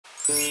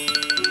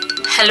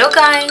Hello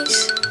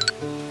guys,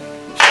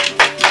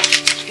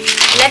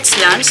 let's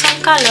learn some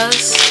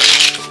colors.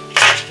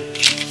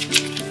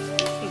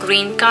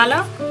 Green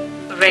color,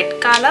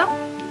 red color,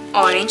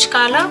 orange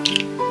color,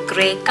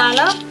 grey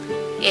color,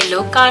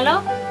 yellow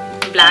color,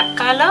 black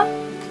color,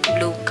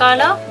 blue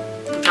color,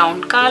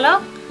 brown color,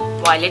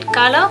 violet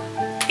color,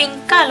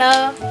 pink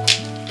color.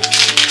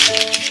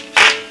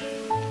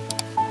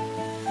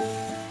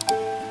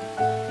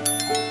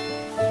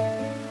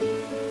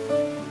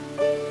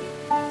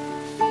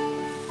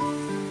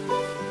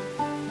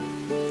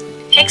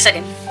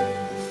 Hexagon,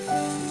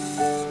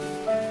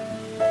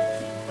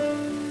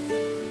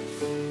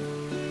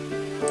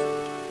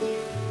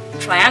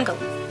 triangle,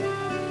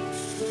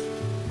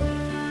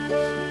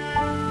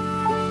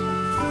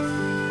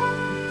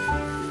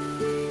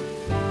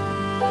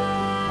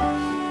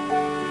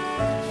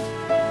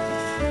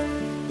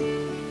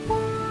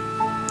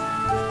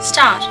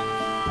 star,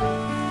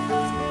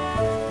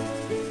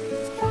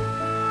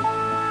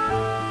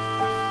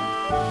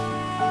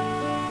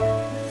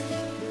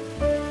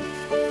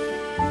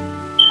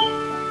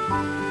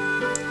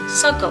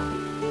 circle,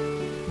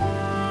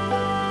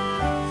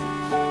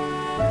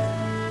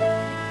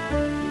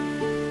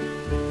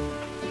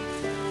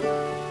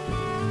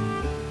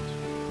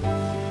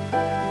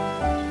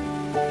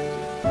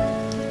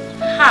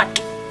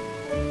 heart,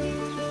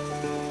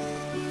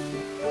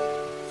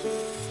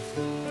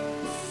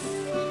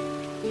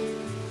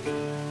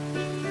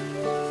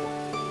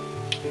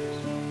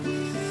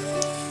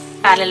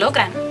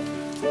 parallelogram,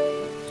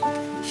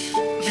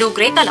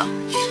 blue-gray color,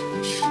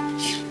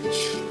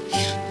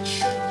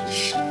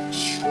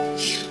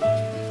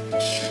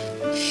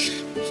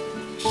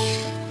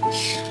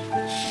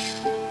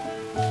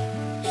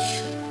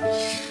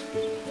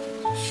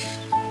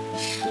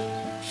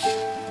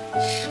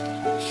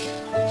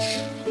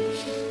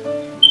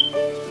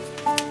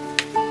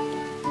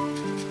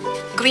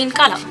 green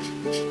color,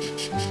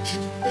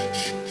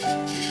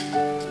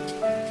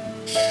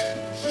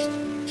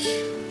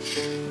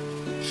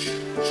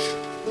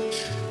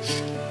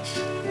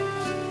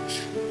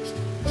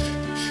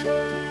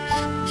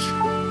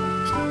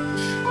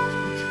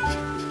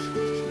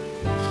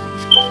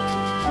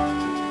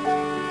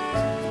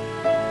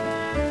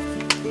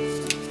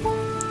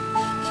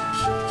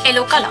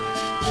 yellow color,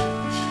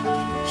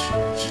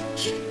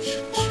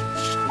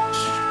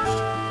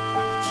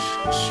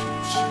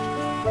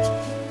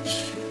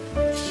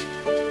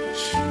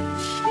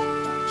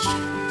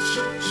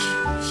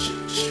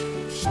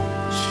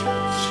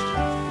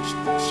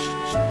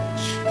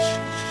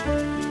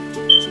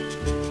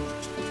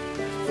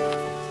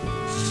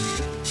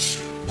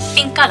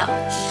 pink color,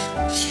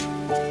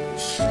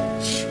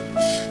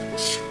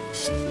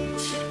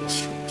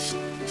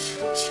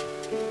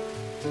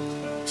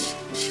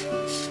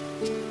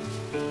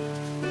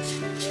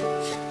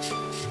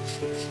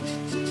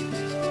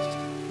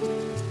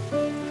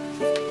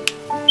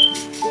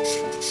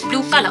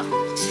 blue color,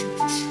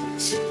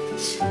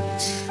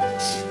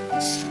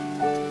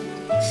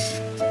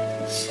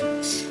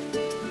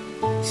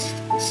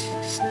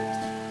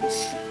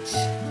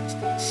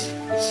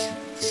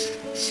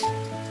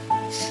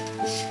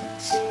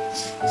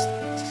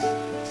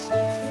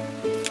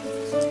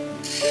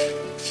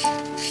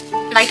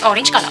 light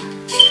orange color,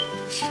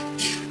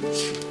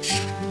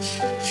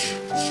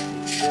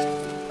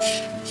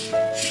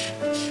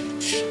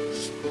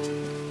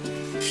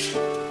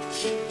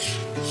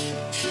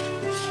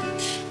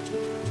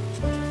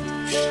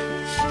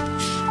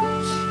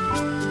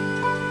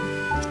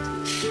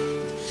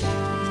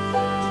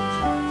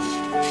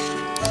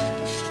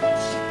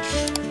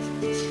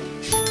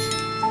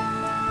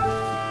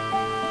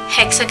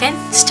 hexagon,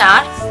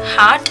 star,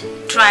 heart,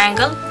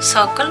 triangle,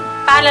 circle,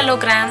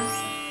 parallelogram.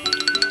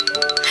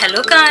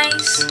 Hello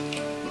guys,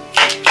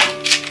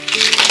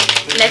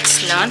 let's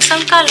learn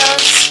some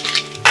colors.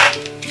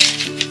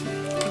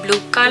 Blue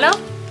color,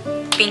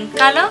 pink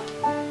color,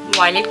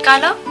 violet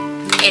color,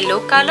 yellow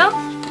color,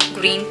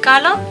 green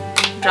color,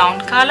 brown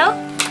color,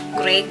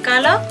 grey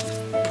color,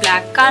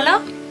 black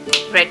color,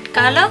 red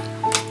color,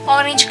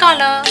 orange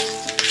color.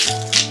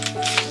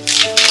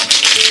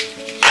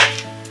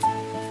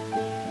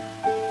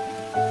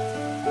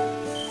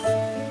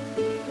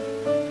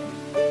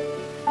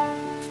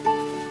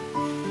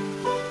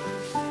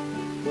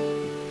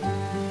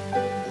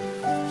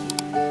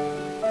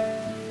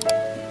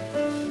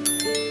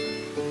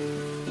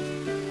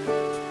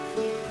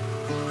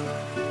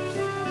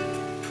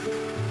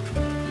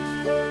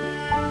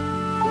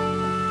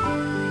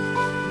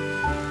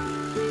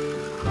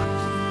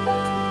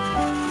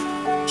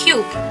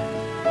 Cube,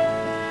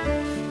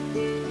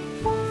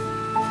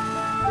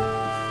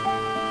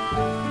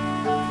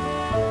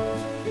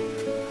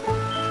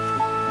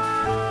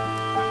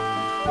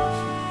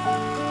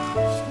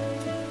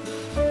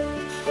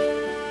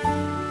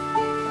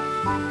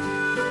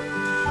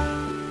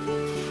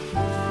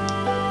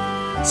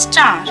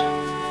 star,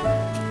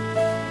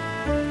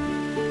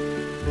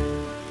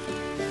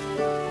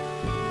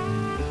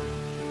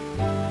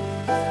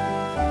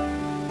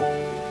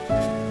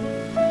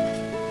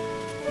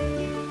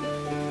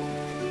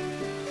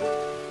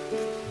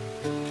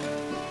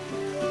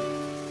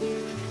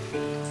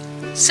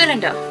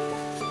 cylinder,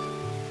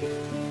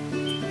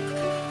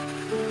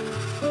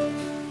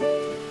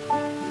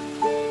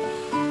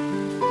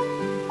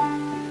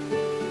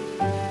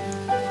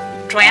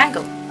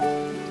 triangle,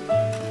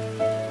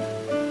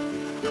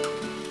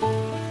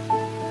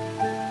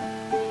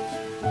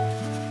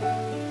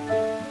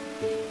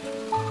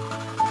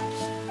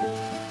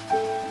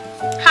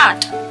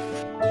 heart,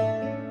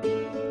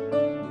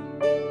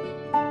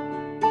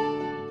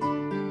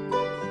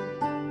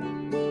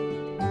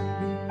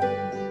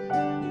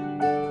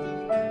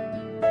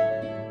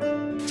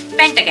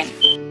 pentagon,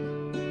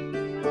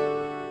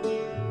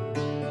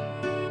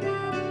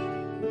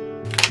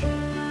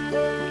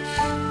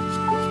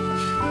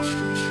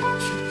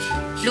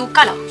 blue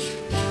color,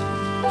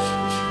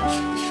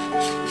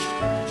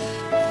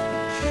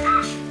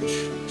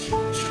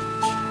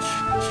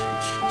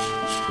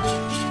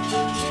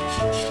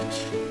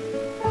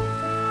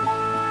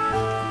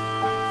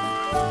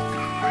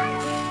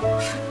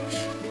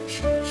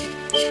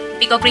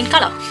 peacock green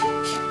color,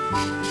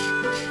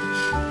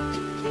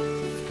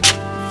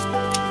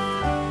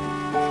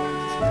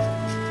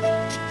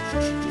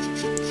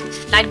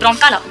 light brown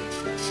color,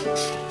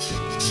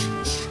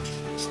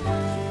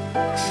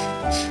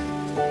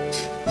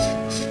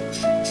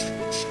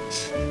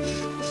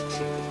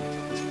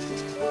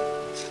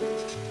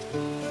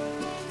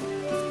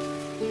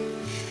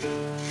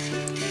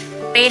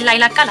 pale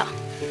lilac color,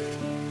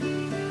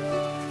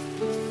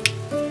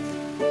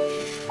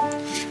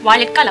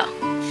 violet color,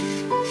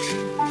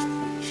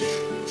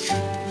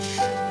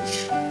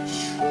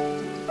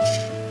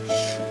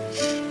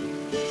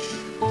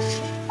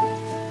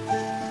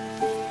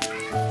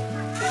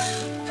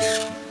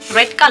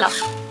 red color,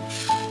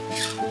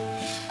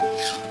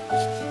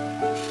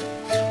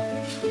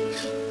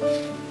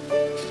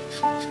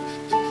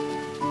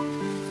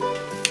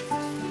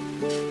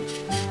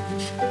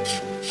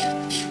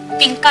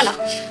 pink color,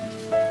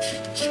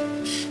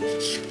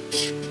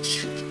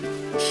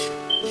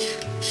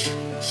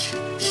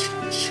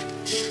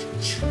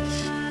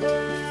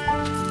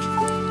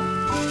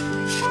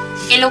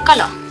 yellow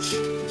color,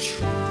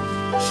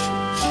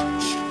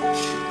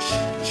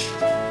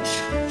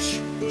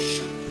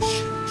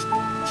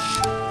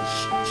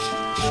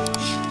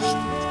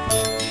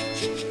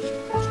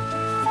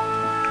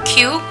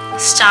 cube,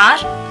 star,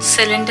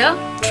 cylinder,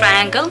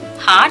 triangle,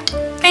 heart,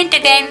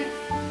 pentagon.